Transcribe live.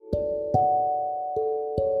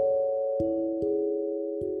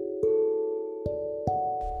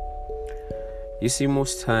You see,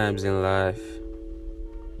 most times in life,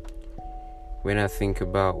 when I think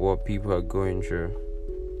about what people are going through,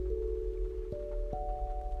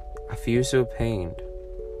 I feel so pained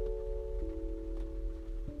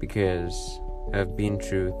because I've been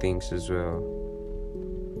through things as well.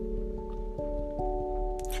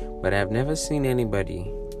 But I've never seen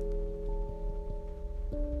anybody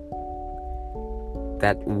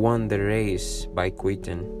that won the race by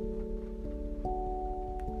quitting.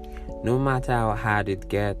 No matter how hard it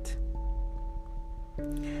gets,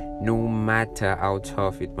 no matter how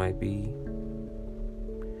tough it might be,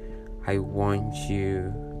 I want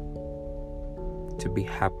you to be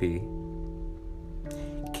happy.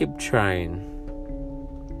 Keep trying.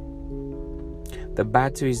 The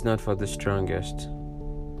battle is not for the strongest.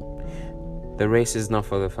 The race is not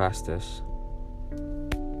for the fastest.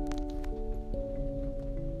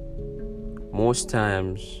 Most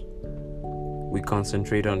times, we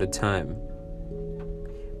concentrate on the time,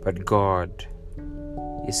 but God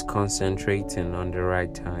is concentrating on the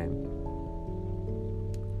right time.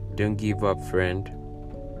 Don't give up, friend.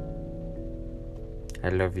 I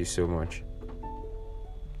love you so much.